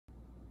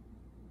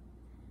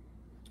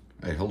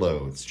Hey,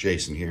 hello, it's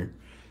Jason here.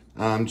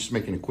 I'm just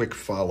making a quick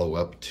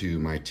follow-up to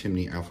my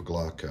Timney Alpha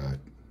Glock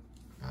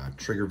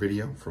trigger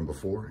video from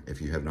before.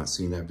 If you have not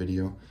seen that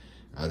video,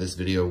 this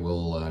video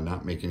will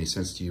not make any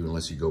sense to you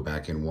unless you go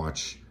back and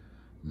watch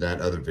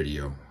that other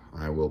video.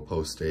 I will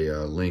post a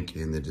link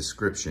in the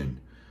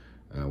description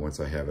once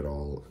I have it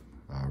all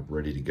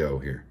ready to go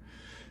here.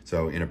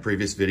 So in a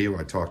previous video,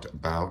 I talked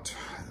about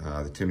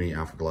the Timney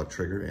Alpha Glock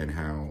trigger and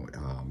how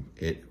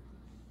it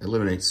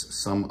eliminates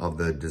some of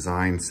the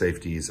design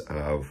safeties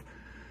of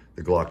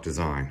the Glock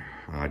design.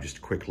 Just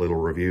a quick little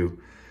review.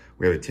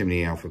 We have a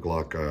Timney Alpha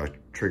Glock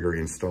trigger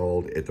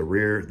installed at the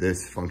rear.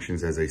 This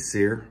functions as a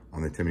sear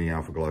on the Timney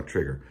Alpha Glock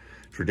trigger.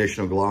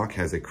 Traditional Glock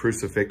has a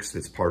crucifix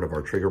that's part of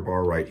our trigger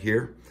bar right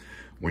here.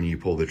 When you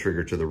pull the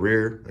trigger to the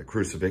rear, the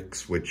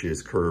crucifix, which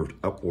is curved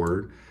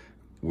upward,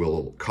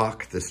 will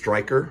cock the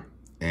striker.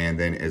 And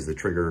then as the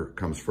trigger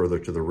comes further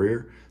to the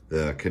rear,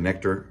 the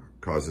connector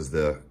causes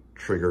the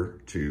trigger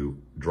to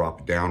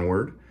drop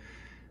downward,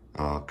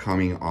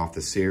 coming off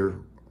the sear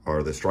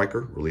or the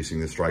striker, releasing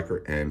the striker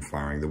and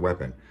firing the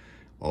weapon.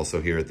 Also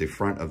here at the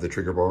front of the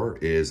trigger bar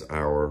is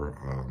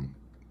our,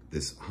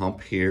 this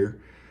hump here,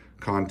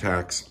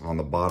 contacts on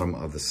the bottom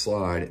of the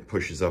slide. It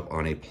pushes up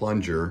on a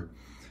plunger,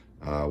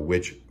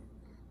 which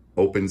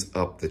opens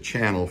up the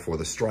channel for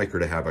the striker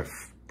to have a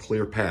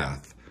clear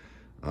path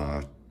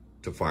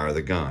to fire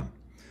the gun.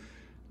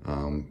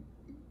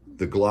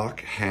 The Glock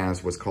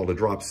has what's called a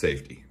drop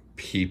safety.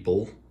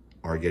 People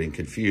are getting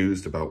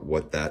confused about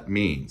what that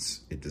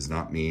means. It does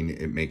not mean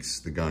it makes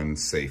the gun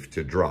safe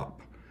to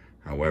drop.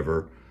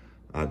 However,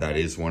 that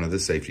is one of the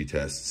safety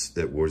tests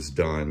that was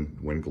done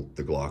when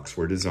the Glocks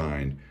were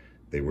designed.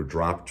 They were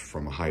dropped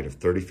from a height of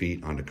 30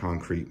 feet onto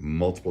concrete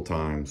multiple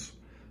times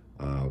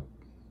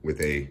with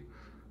a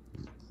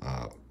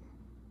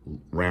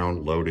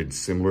round loaded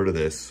similar to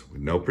this,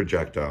 with no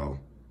projectile,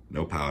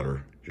 no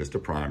powder, just a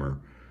primer,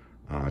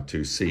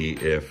 to see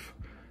if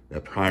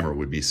that primer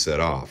would be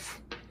set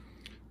off,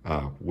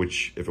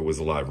 which if it was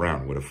a live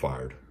round would have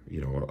fired,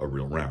 a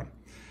real round.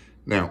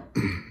 Now,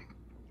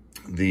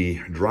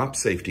 the drop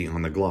safety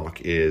on the Glock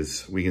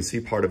is, we can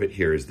see part of it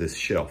here is this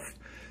shelf.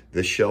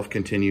 This shelf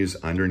continues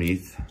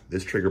underneath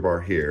this trigger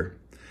bar here.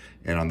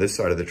 And on this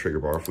side of the trigger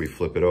bar, if we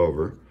flip it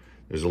over,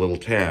 there's a little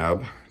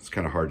tab. It's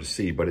kind of hard to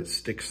see, but it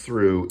sticks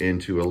through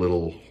into a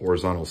little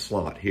horizontal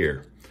slot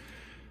here.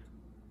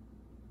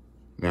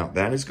 Now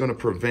that is going to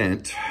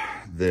prevent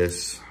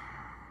this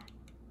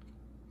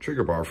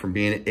trigger bar from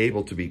being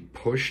able to be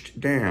pushed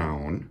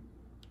down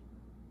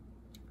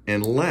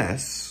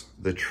unless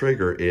the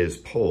trigger is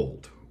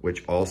pulled,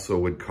 which also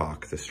would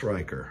cock the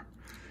striker.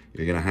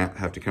 You're going to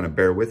have to kind of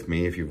bear with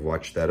me. If you've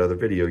watched that other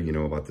video, you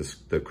know about this,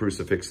 the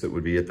crucifix that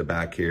would be at the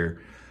back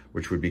here,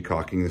 which would be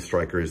cocking the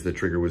striker as the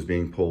trigger was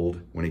being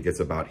pulled. When it gets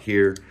about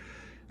here,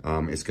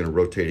 it's going to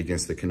rotate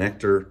against the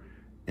connector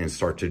and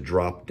start to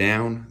drop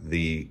down.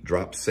 The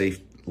drop safe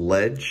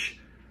ledge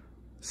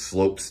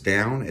slopes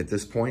down at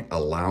this point,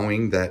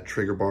 allowing that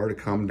trigger bar to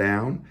come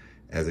down.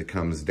 As it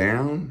comes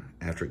down,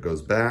 after it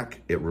goes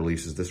back, it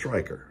releases the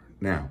striker.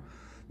 Now,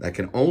 that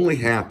can only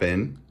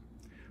happen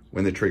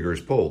when the trigger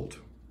is pulled.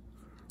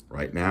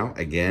 Right now,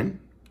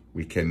 again,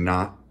 we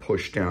cannot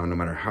push down, no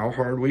matter how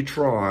hard we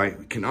try,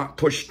 we cannot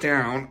push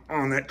down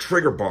on that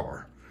trigger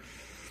bar.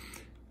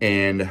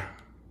 And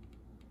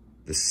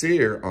the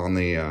sear on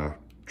the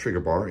trigger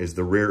bar is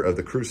the rear of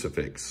the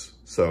crucifix.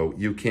 So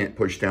you can't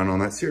push down on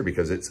that sear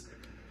because it's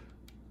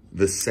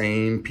the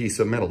same piece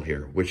of metal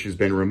here, which has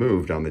been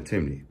removed on the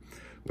Timney.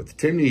 What the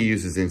Timney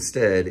uses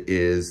instead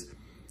is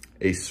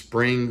a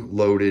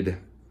spring-loaded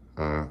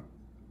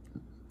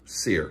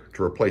sear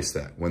to replace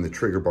that. When the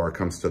trigger bar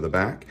comes to the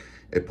back,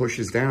 it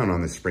pushes down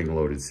on the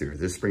spring-loaded sear.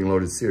 This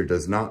spring-loaded sear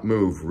does not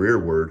move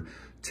rearward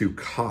to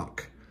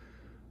cock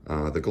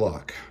the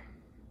Glock.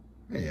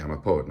 Hey, I'm a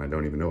poet and I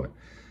don't even know it.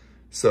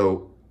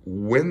 So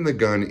when the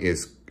gun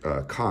is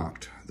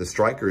cocked, the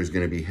striker is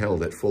going to be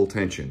held at full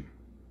tension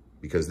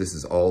because this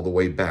is all the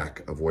way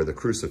back of where the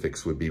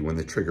crucifix would be when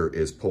the trigger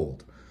is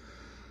pulled.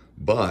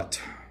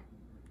 But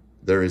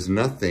there is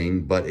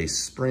nothing but a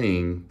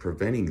spring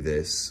preventing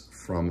this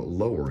from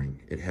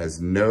lowering. It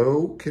has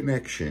no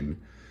connection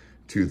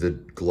to the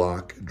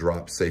Glock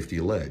drop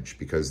safety ledge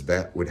because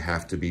that would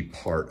have to be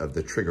part of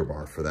the trigger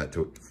bar for that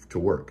to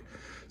work.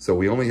 So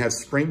we only have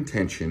spring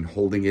tension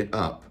holding it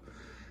up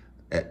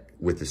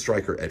with the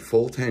striker at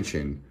full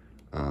tension,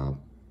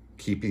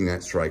 keeping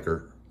that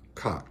striker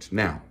cocked.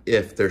 Now,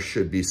 if there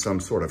should be some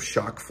sort of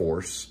shock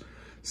force,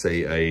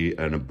 say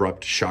an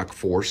abrupt shock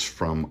force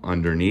from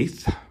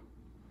underneath,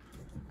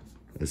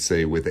 let's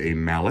say with a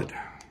mallet,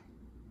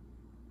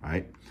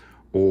 right?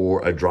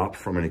 Or a drop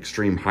from an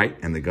extreme height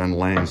and the gun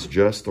lands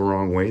just the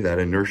wrong way, that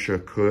inertia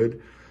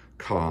could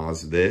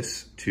cause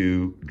this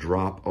to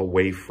drop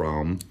away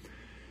from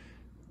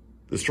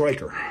the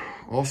striker.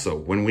 Also,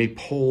 when we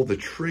pull the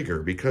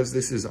trigger, because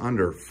this is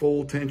under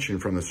full tension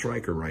from the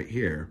striker right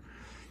here,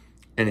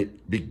 and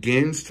it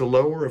begins to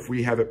lower, if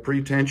we have it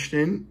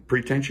pre-tension,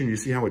 you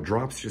see how it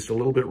drops just a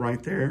little bit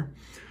right there?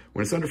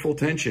 When it's under full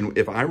tension,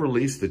 if I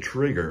release the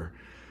trigger,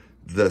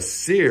 The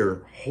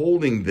sear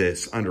holding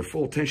this under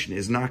full tension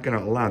is not going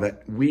to allow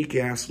that weak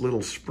ass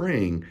little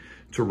spring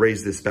to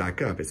raise this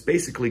back up. It's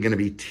basically going to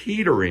be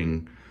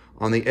teetering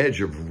on the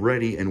edge of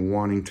ready and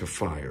wanting to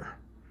fire.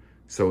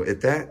 So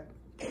at that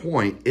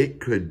point, it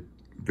could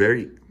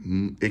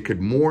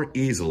more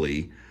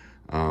easily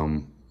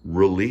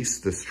release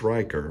the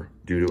striker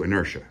due to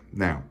inertia.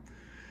 Now,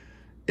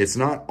 it's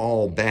not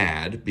all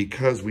bad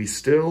because we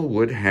still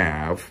would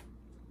have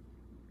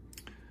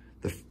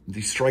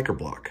the striker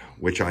block,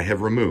 which I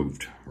have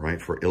removed, right,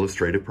 for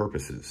illustrative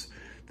purposes.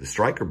 The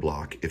striker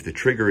block, if the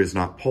trigger is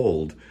not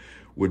pulled,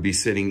 would be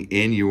sitting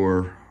in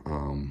your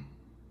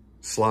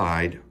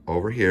slide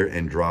over here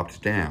and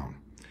dropped down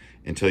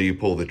until you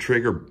pull the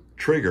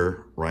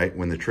trigger, right?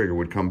 When the trigger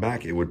would come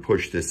back, it would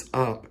push this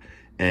up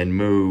and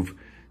move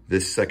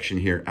this section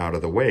here out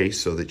of the way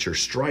so that your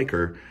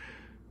striker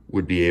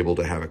would be able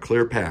to have a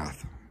clear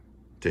path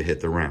to hit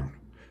the round.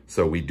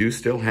 So we do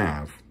still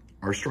have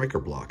our striker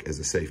block as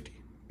a safety.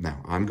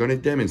 Now, I'm going to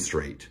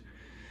demonstrate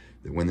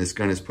that when this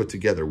gun is put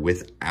together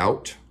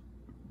without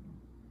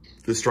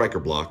the striker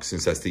block,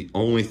 since that's the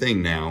only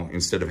thing now,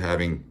 instead of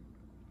having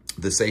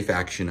the safe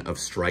action of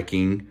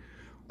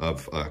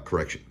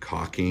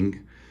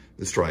cocking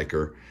the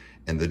striker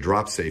and the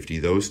drop safety,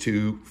 those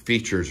two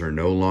features are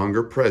no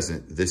longer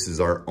present. This is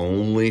our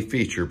only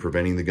feature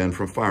preventing the gun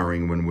from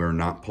firing when we're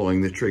not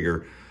pulling the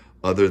trigger,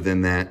 other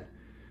than that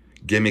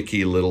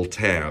gimmicky little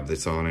tab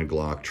that's on a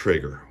Glock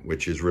trigger,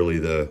 which is really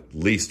the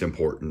least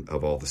important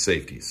of all the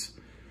safeties.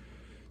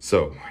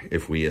 So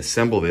if we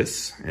assemble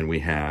this and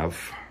we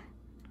have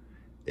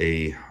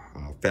a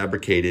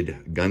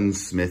fabricated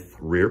gunsmith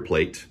rear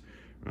plate,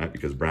 right,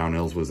 because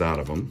Brownells was out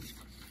of them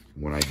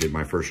when I did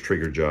my first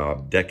trigger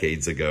job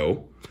decades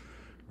ago,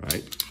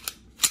 right?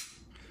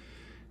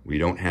 We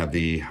don't have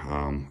the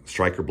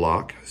striker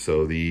block,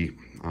 so the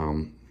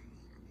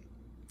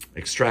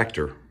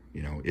extractor,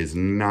 you know, is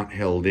not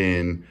held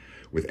in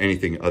with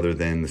anything other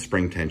than the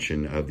spring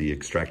tension of the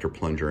extractor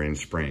plunger and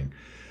spring.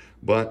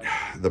 But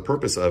the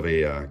purpose of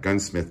a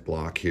gunsmith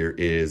block here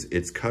is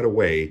it's cut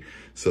away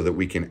so that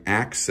we can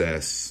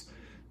access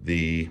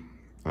the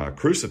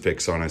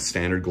crucifix on a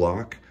standard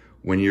Glock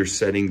when you're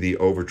setting the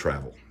over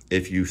travel.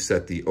 If you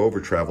set the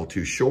over travel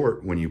too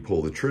short when you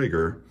pull the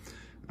trigger,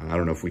 I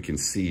don't know if we can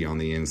see on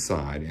the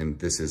inside, and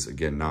this is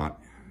again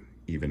not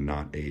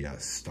a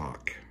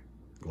stock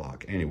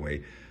Glock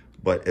anyway,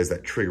 but as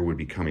that trigger would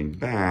be coming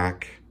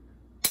back,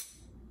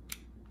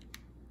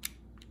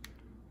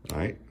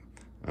 right?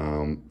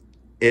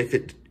 If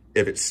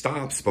it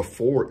stops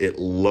before it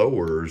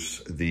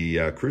lowers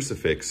the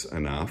crucifix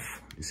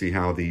enough, you see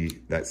how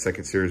that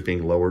second sear is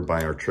being lowered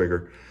by our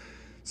trigger.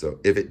 So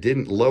if it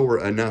didn't lower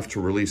enough to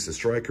release the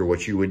striker,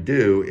 what you would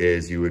do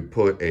is you would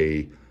put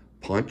a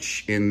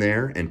punch in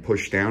there and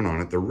push down on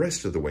it the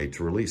rest of the way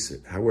to release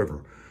it.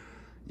 However,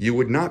 you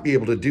would not be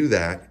able to do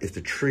that if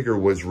the trigger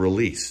was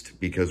released,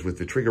 because with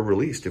the trigger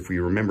released, if we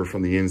remember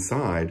from the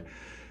inside,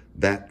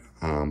 that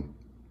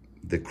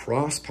the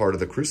cross part of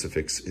the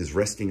crucifix is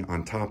resting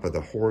on top of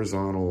the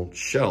horizontal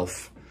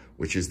shelf,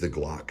 which is the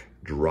Glock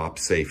drop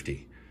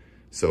safety.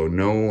 So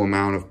no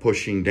amount of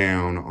pushing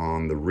down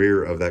on the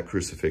rear of that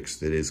crucifix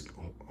that is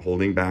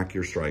holding back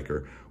your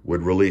striker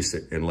would release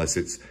it unless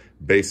it's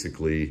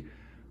basically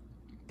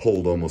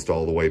pulled almost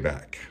all the way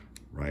back,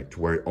 right, to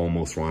where it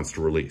almost wants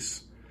to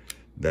release.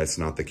 That's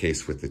not the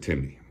case with the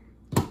Timney.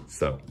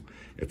 So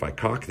if I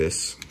cock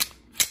this,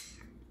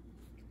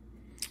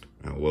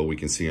 well, we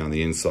can see on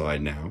the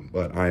inside now,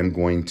 but I am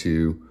going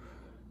to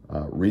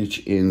reach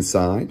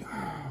inside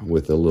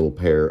with a little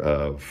pair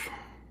of,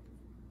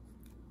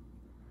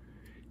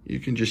 you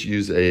can just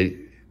use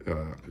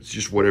it's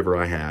just whatever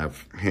I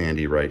have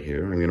handy right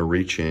here. I'm gonna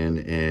reach in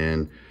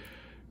and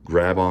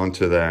grab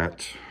onto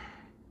that,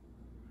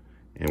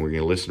 and we're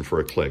gonna listen for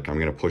a click. I'm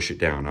gonna push it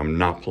down. I'm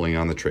not pulling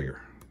on the trigger.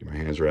 My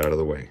hands are out of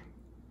the way.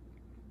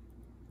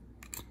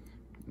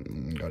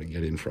 Gotta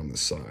get in from the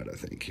side, I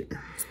think,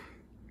 here.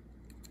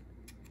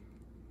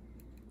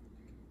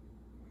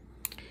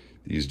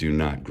 These do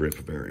not grip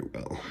very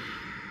well.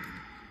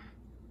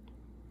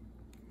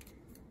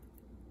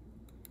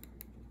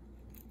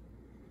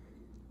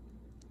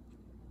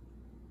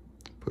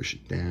 Push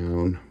it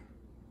down.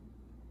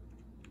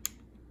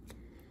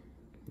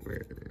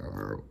 Where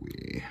are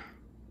we?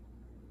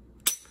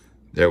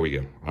 There we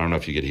go. I don't know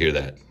if you could hear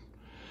that.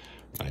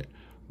 Right.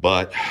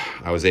 But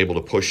I was able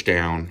to push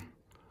down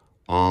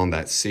on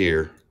that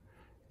sear,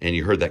 and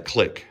you heard that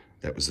click.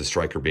 That was the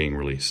striker being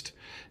released.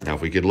 Now,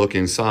 if we could look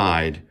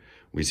inside,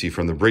 we see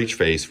from the breech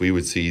face, we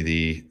would see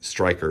the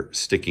striker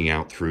sticking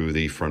out through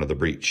the front of the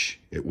breech.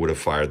 It would have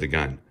fired the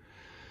gun.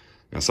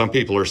 Now, some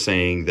people are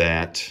saying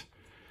that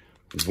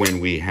when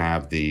we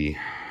have the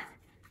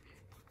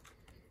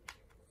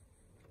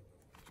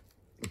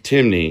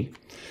Timney,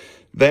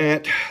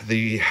 that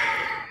the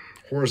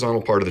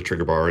horizontal part of the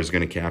trigger bar is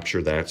going to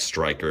capture that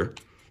striker.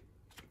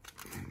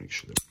 Make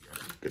sure that we're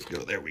good to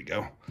go. There we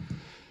go.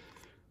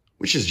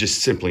 Which is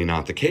just simply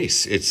not the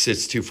case. It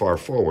sits too far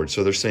forward.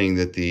 So they're saying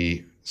that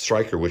the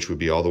striker, which would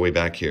be all the way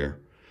back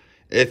here,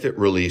 If it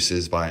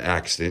releases by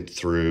accident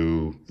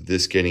through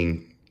this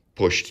getting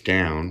pushed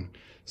down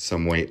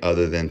some way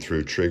other than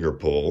through trigger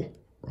pull,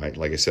 right?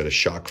 Like I said, a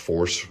shock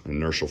force,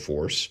 inertial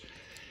force,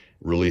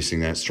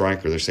 releasing that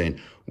striker, they're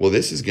saying, well,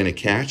 this is going to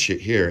catch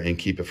it here and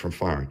keep it from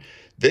firing.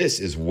 This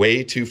is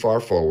way too far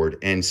forward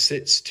and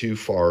sits too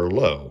far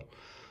low.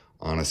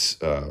 On a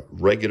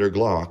regular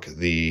Glock,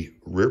 the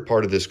rear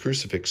part of this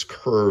crucifix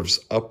curves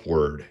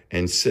upward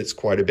and sits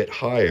quite a bit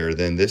higher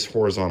than this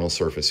horizontal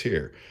surface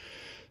here.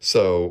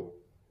 So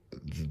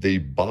the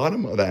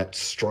bottom of that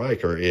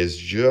striker is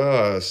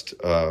just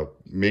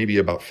maybe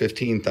about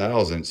 15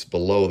 thousandths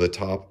below the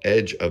top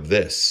edge of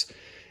this.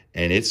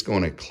 And it's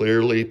going to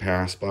clearly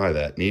pass by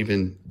that. And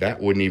even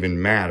that wouldn't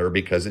even matter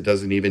because it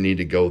doesn't even need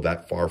to go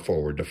that far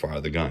forward to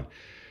fire the gun.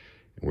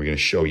 And we're going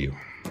to show you,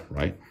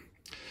 right?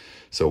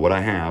 So what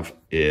I have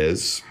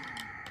is,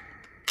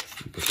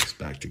 let me put this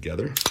back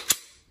together.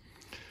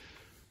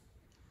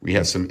 We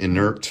have some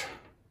inert,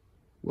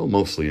 well,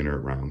 mostly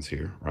inert rounds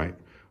here, right?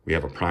 We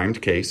have a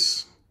primed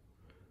case.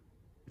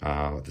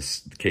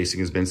 The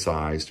casing has been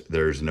sized.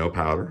 There's no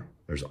powder.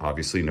 There's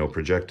obviously no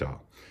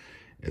projectile.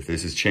 If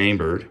this is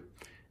chambered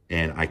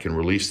and I can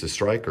release the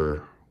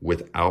striker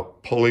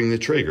without pulling the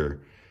trigger,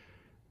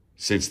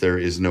 since there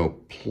is no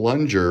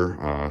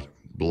plunger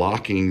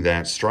blocking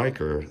that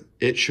striker,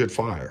 it should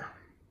fire.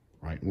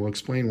 Right, we'll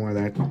explain why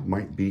that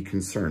might be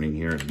concerning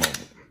here in a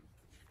moment.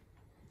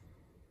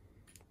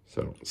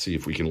 So, see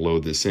if we can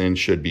load this in.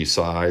 Should be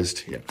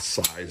sized. Yeah,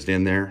 sized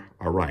in there.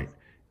 All right,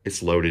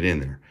 it's loaded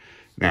in there.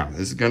 Now, this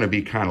is going to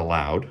be kind of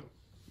loud,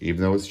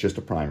 even though it's just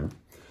a primer.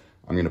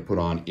 I'm going to put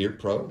on ear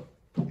probe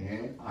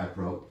and eye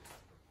probe.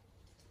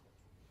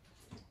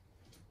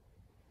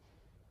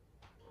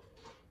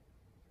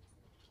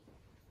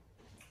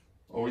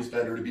 Always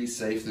better to be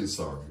safe than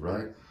sorry,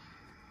 right?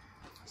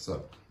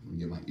 So, let me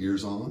get my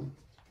ears on.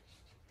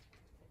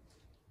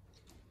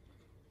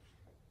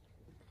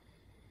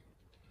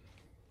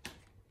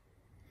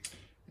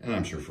 And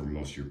I'm sure for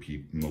most of you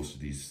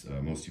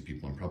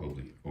people, I'm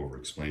probably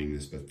over-explaining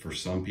this, but for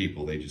some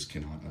people, they just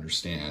cannot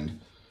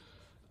understand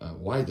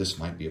why this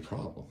might be a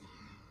problem.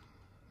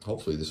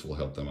 Hopefully, this will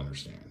help them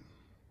understand.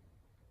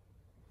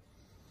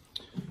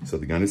 So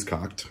the gun is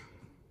cocked.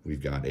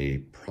 We've got a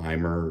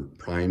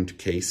primed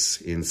case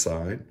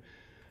inside.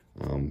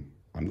 I'm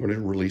going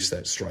to release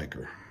that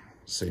striker,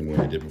 same way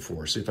I did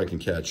before. See if I can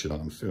catch it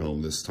on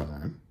film this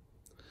time.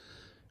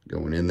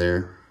 Going in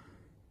there,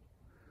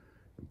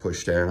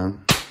 push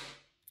down.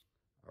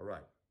 All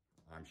right,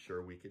 I'm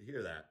sure we could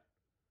hear that.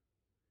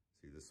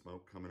 See the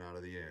smoke coming out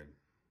of the end.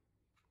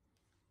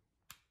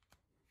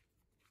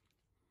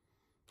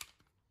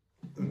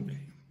 Okay.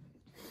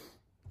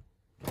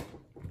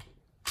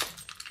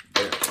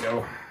 There we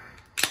go.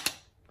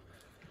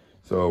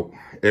 So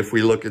if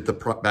we look at the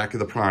back of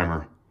the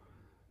primer,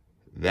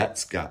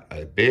 that's got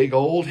a big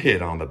old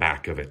hit on the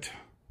back of it.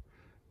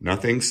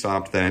 Nothing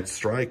stopped that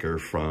striker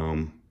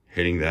from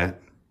hitting that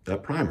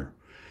primer,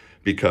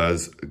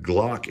 because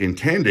Glock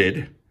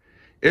intended,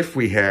 if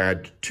we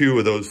had 2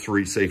 of those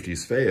 3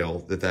 safeties fail,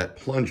 that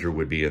plunger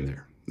would be in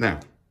there.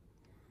 Now,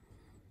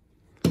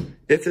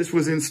 if this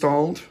was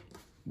installed,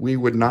 we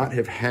would not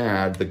have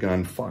had the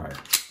gun fire.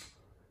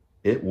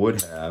 It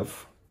would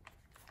have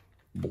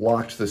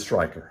blocked the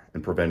striker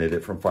and prevented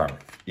it from firing,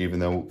 even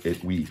though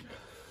we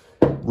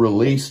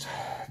released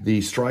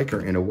the striker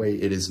in a way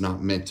it is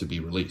not meant to be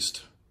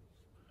released.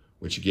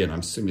 Which again,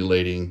 I'm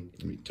simulating,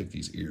 let me take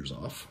these ears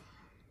off.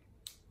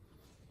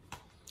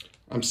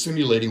 I'm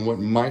simulating what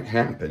might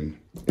happen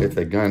if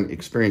the gun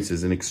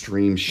experiences an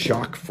extreme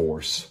shock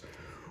force,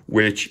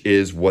 which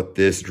is what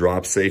this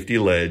drop safety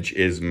ledge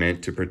is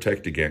meant to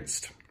protect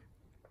against.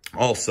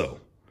 Also,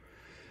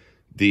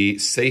 the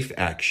safe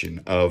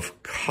action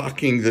of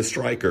cocking the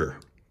striker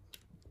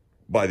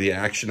by the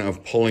action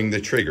of pulling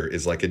the trigger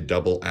is like a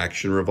double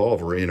action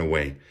revolver in a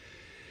way.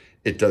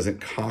 It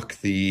doesn't cock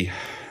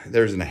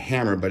there isn't a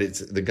hammer, but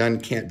the gun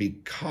can't be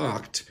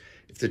cocked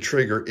if the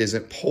trigger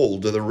isn't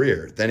pulled to the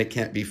rear. Then it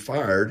can't be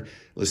fired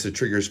unless the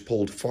trigger is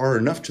pulled far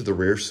enough to the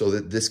rear so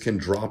that this can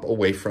drop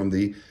away from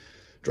the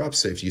drop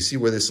safety. You see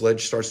where this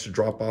ledge starts to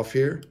drop off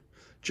here?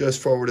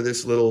 Just forward to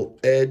this little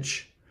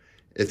edge.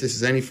 If this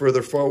is any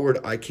further forward,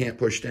 I can't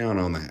push down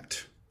on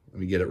that. Let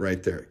me get it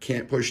right there.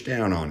 Can't push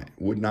down on it.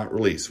 Would not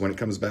release. When it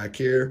comes back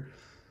here,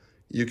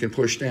 you can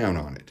push down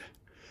on it.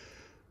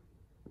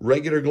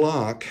 Regular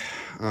Glock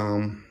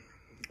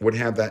would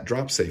have that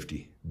drop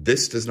safety.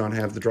 This does not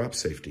have the drop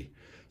safety.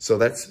 So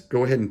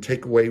go ahead and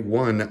take away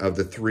one of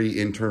the 3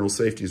 internal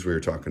safeties we were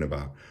talking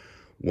about.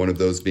 One of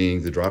those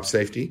being the drop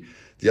safety.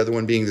 The other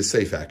one being the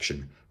safe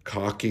action,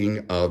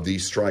 cocking of the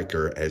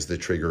striker as the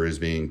trigger is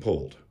being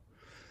pulled.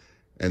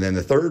 And then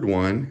the third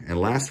one and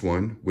last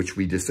one, which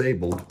we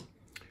disabled,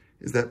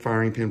 is that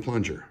firing pin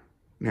plunger.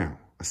 Now,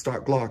 a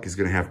stock Glock is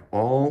going to have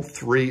all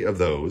 3 of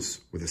those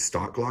with a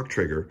stock Glock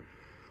trigger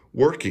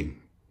working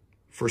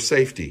for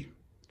safety.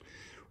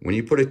 When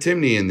you put a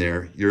Timney in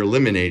there, you're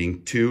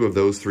eliminating 2 of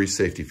those 3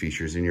 safety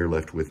features and you're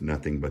left with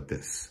nothing but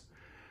this.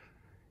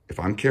 If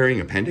I'm carrying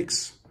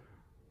appendix,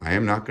 I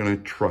am not going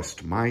to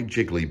trust my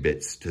jiggly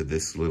bits to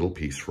this little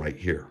piece right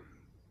here.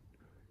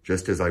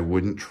 Just as I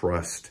wouldn't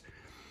trust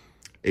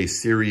a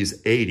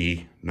Series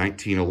 80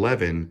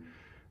 1911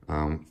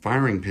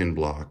 firing pin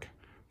block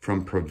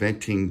from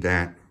preventing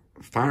that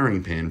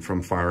firing pin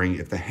from firing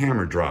if the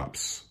hammer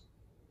drops,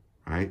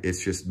 right?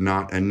 It's just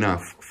not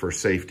enough for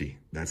safety.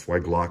 That's why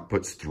Glock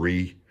puts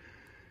 3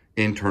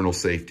 internal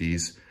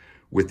safeties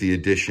with the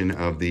addition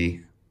of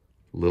the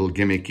little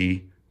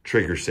gimmicky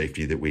trigger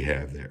safety that we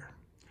have there.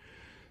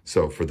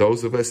 So for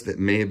those of us that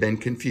may have been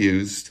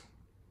confused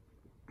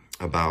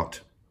about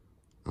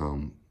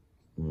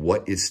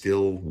what is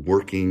still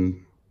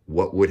working,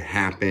 what would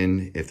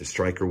happen if the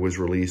striker was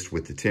released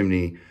with the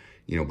Timney,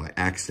 you know, by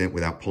accident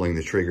without pulling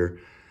the trigger,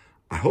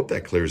 I hope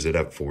that clears it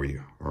up for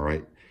you, all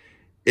right?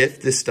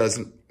 If this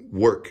doesn't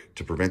work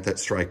to prevent that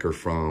striker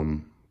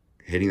from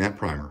hitting that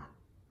primer,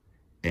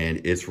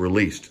 and it's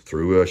released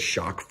through a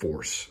shock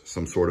force,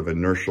 some sort of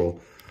inertial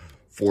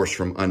force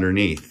from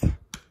underneath,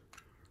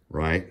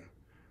 right?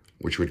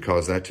 Which would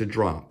cause that to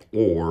drop.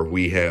 Or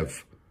we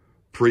have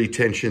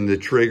pre-tensioned the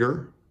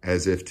trigger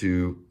as if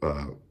to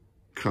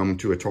come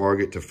to a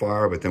target to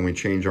fire, but then we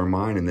change our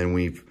mind and then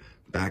we've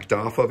backed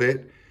off of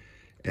it,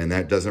 and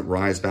that doesn't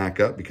rise back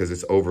up because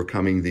it's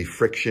overcoming the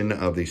friction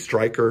of the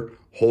striker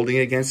holding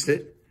against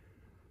it.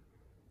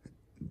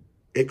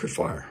 It could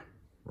fire,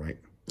 right?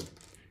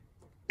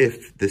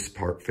 If this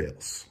part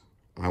fails,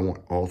 I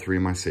want all 3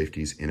 of my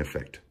safeties in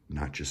effect,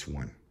 not just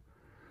one.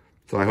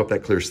 So I hope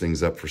that clears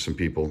things up for some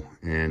people.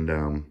 And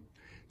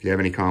if you have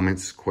any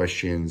comments,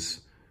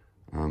 questions,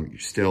 you're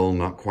still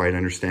not quite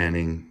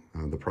understanding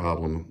the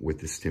problem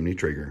with this Timney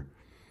trigger,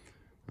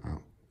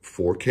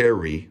 for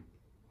carry,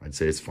 I'd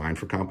say it's fine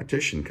for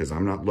competition because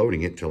I'm not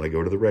loading it till I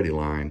go to the ready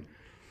line.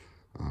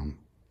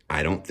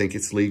 I don't think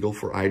it's legal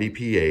for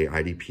IDPA.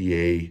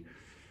 IDPA,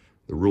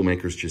 the rule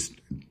makers just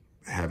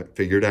haven't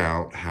figured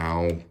out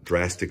how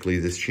drastically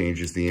this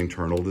changes the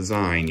internal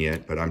design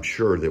yet, but I'm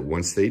sure that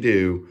once they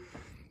do,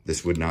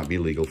 this would not be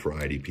legal for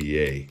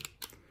IDPA,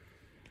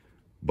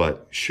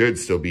 but should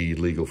still be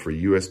legal for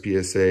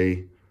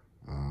USPSA.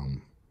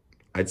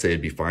 I'd say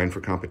it'd be fine for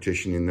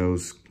competition in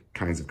those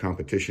kinds of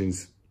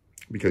competitions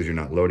because you're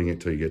not loading it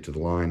till you get to the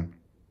line.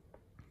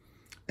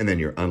 And then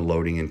you're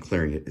unloading and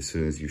clearing it as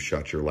soon as you've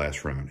shot your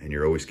last round. And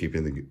you're always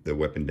keeping the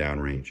weapon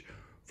downrange.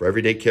 For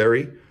everyday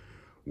carry,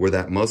 where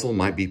that muzzle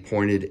might be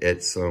pointed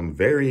at some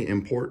very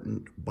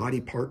important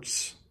body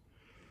parts,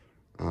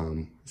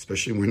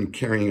 especially when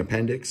carrying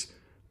appendix,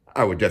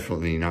 I would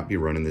definitely not be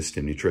running this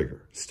Timney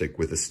trigger. Stick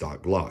with a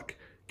stock Glock.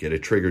 Get a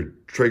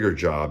trigger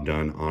job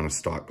done on a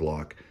stock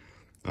Glock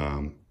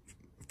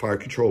fire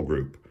control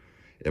group.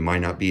 It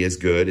might not be as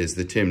good as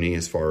the Timney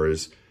as far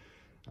as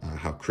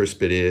how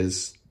crisp it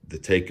is, the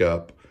take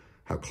up,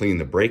 how clean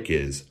the break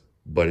is,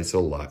 but it's a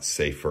lot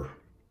safer.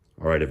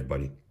 All right,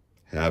 everybody,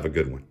 have a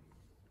good one.